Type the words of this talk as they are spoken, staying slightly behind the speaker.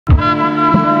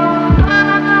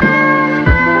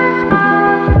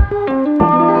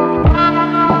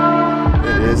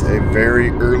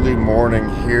early morning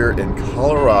here in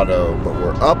Colorado, but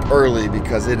we're up early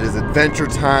because it is adventure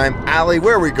time. Allie,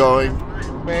 where are we going?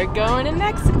 We're going to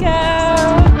Mexico.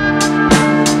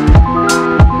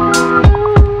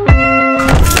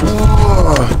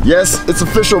 Yes, it's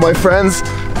official, my friends.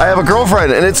 I have a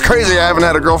girlfriend, and it's crazy. I haven't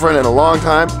had a girlfriend in a long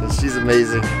time, and she's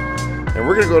amazing. And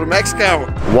we're gonna go to Mexico.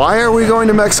 Why are we going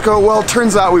to Mexico? Well,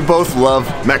 turns out we both love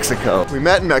Mexico. We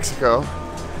met in Mexico,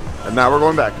 and now we're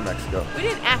going back to Mexico. We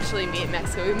didn't actually meet in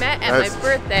Mexico. We met at my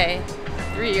birthday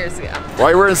 3 years ago. Why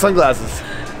are you wearing sunglasses?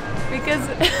 Because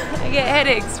I get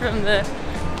headaches from the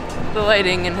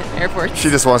lighting in airports. She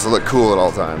just wants to look cool at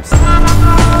all times.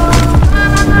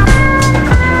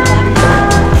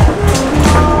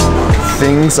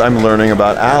 Things I'm learning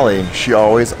about Allie. She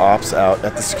always opts out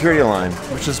at the security line,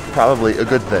 which is probably a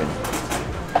good thing,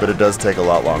 but it does take a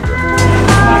lot longer.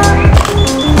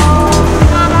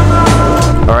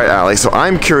 All right, Allie, so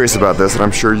I'm curious about this, and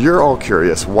I'm sure you're all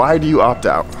curious. Why do you opt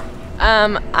out?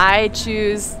 I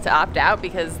choose to opt out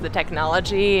because the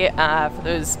technology for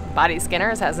those body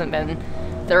scanners hasn't been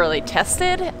thoroughly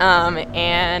tested,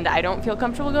 and I don't feel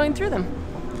comfortable going through them.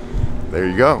 There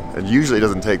you go. It usually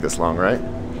doesn't take this long, right?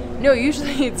 No,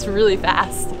 usually it's really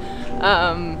fast.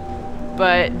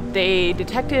 But they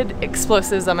detected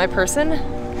explosives on my person.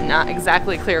 Not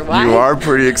exactly clear why. You are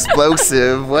pretty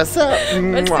explosive. What's up?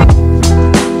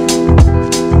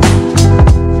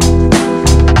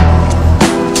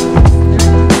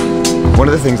 One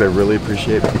of the things I really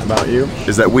appreciate about you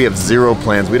is that we have zero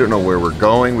plans. We don't know where we're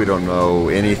going. We don't know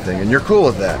anything. And you're cool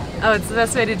with that. Oh, it's the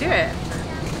best way to do it.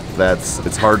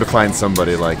 It's hard to find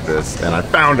somebody like this, and I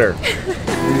found her.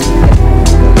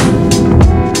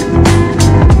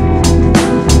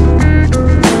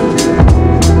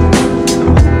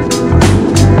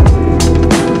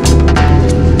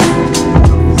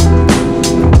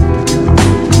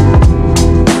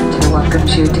 Welcome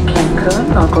you to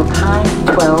Cancun, local time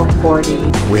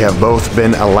 12:40. We have both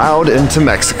been allowed into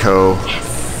Mexico.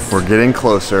 Yes. We're getting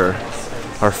closer.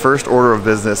 Our first order of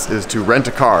business is to rent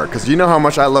a car, because you know how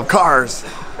much I love cars.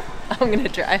 I'm gonna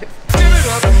drive.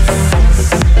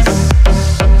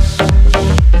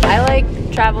 I like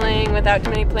traveling without too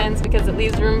many plans because it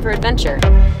leaves room for adventure.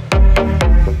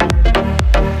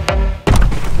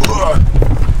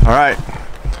 All right,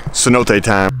 cenote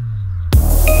time.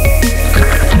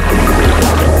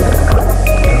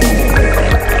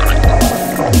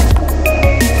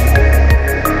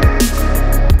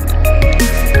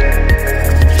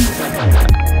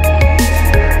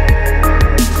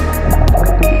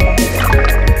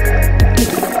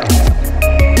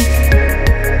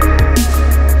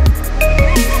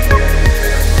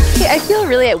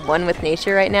 Really at one with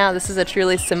nature right now. This is a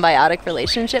truly symbiotic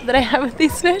relationship that I have with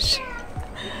these fish.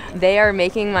 They are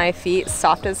making my feet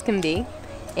soft as can be,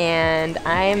 and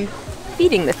I'm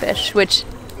feeding the fish, which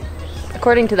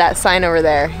according to that sign over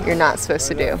there, you're not supposed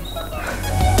to do.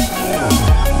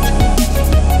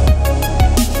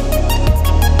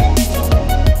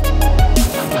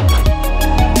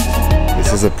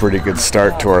 This is a pretty good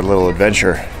start to our little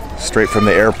adventure. Straight from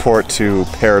the airport to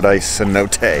Paradise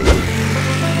Cenote.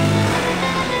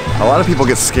 A lot of people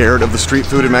get scared of the street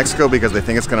food in Mexico because they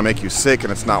think it's gonna make you sick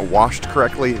and it's not washed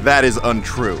correctly. That is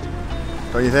untrue.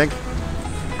 Don't you think?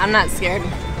 I'm not scared.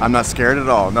 I'm not scared at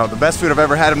all. No, the best food I've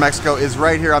ever had in Mexico is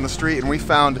right here on the street, and we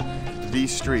found the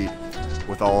street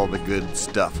with all the good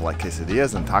stuff like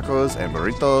quesadillas and tacos and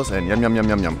burritos and yum, yum, yum,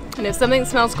 yum, yum. And if something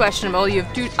smells questionable, you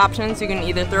have two options. You can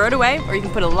either throw it away or you can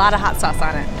put a lot of hot sauce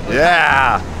on it.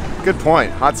 Yeah, good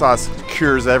point. Hot sauce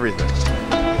cures everything.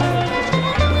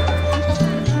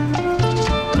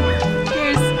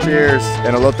 Cheers.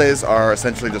 And elotes are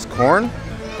essentially just corn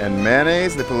and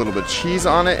mayonnaise. They put a little bit of cheese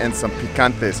on it and some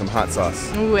picante, some hot sauce.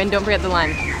 Ooh, and don't forget the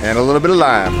lime. And a little bit of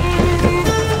lime.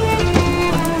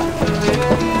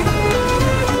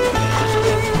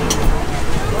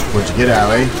 What'd you get,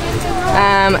 Allie?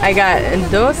 I got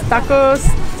dos tacos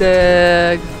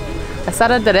de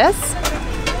asada de res.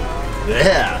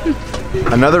 Yeah.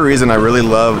 Another reason I really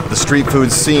love the street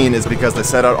food scene is because they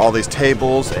set out all these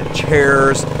tables and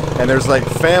chairs, and there's like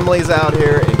families out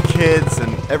here and kids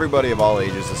and everybody of all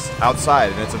ages is outside,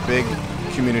 and it's a big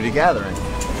community gathering.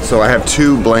 So I have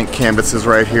two blank canvases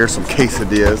right here, some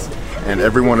quesadillas, and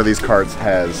every one of these carts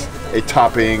has a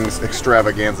toppings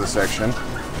extravaganza section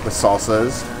with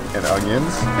salsas and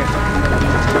onions.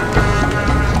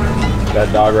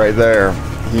 That dog right there,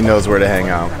 he knows where to hang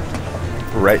out.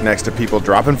 Right next to people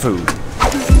dropping food.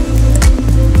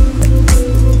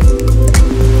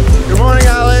 Good morning,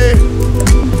 Allie.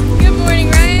 Good morning,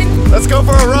 Ryan. Let's go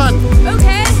for a run.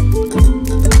 Okay.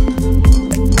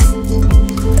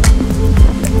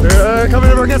 Come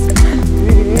in, Marcus.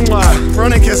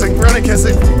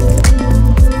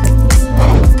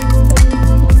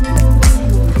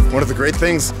 One of the great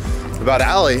things about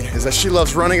Allie is that she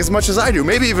loves running as much as I do,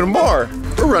 maybe even more.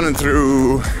 We're running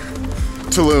through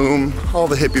Tulum, all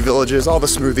the hippie villages, all the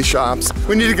smoothie shops.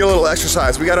 We need to get a little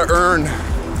exercise. We gotta earn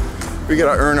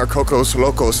our cocos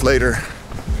locos later.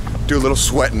 Do a little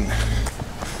sweating.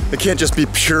 It can't just be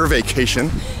pure vacation.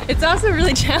 It's also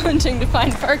really challenging to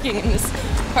find parking in this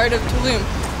part of Tulum.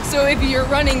 So if you're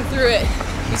running through it,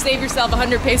 you save yourself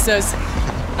 100 pesos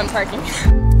on parking.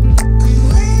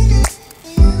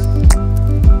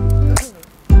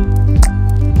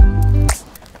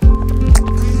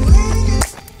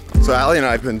 So Allie and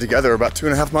I have been together about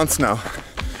 2.5 months now.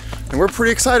 And we're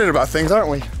pretty excited about things, aren't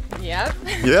we? Yep.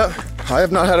 Yeah. I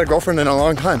have not had a girlfriend in a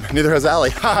long time. Neither has Allie.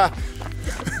 Haha.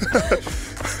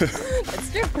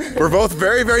 That's true. We're both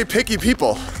very, very picky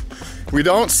people. We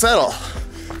don't settle.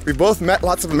 We both met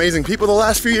lots of amazing people the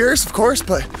last few years, of course,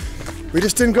 but we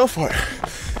just didn't go for it.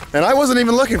 And I wasn't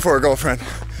even looking for a girlfriend.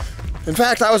 In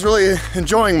fact, I was really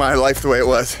enjoying my life the way it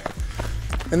was.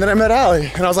 And then I met Allie,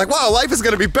 and I was like, wow, life is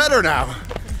gonna be better now.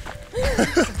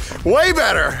 Way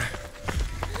better.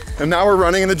 And now we're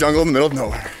running in the jungle in the middle of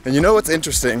nowhere. And you know what's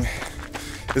interesting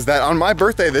is that on my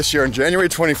birthday this year, on January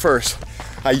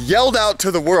 21st, I yelled out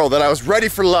to the world that I was ready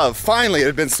for love. Finally, it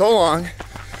had been so long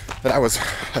that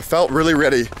I felt really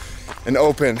ready and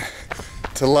open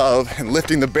to love and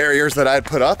lifting the barriers that I had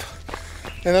put up.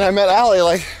 And then I met Allie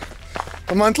like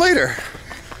a month later.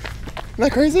 Isn't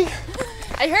that crazy?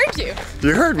 I heard you.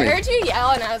 You heard me. I heard you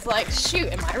yell and I was like, shoot,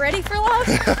 am I ready for love?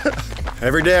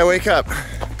 Every day I wake up,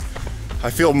 I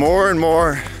feel more and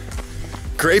more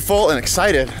grateful and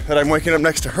excited that I'm waking up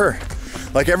next to her.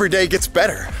 Like every day gets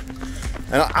better.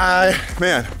 And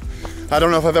man, I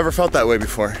don't know if I've ever felt that way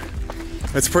before.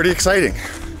 It's pretty exciting.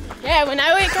 Yeah, when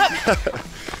I wake up,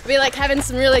 I'll be like having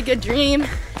some really good dream.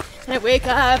 And I wake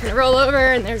up and I roll over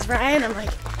and there's Ryan. I'm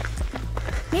like,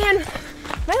 man,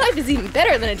 my life is even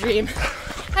better than a dream.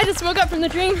 I just woke up from the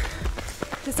dream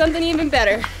to something even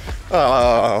better.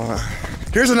 Oh,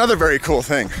 here's another very cool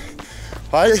thing.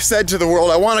 I said to the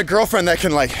world, I want a girlfriend that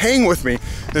can like hang with me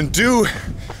and do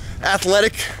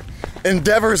athletic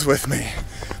endeavors with me.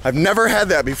 I've never had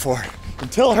that before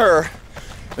until her,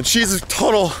 and she's a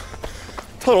total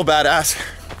badass.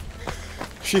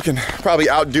 She can probably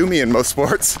outdo me in most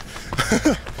sports.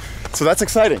 So that's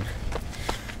exciting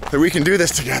that we can do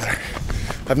this together.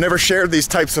 I've never shared these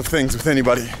types of things with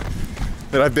anybody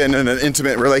that I've been in an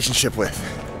intimate relationship with.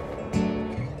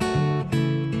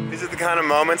 These are the kind of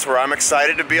moments where I'm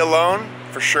excited to be alone,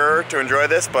 for sure, to enjoy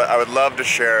this, but I would love to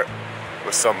share it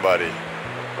with somebody,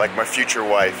 like my future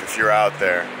wife, if you're out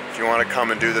there. If you want to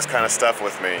come and do this kind of stuff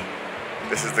with me,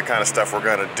 this is the kind of stuff we're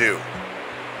gonna do.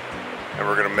 And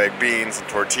we're gonna make beans and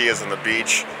tortillas on the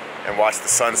beach and watch the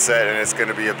sunset, and it's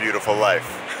gonna be a beautiful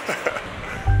life.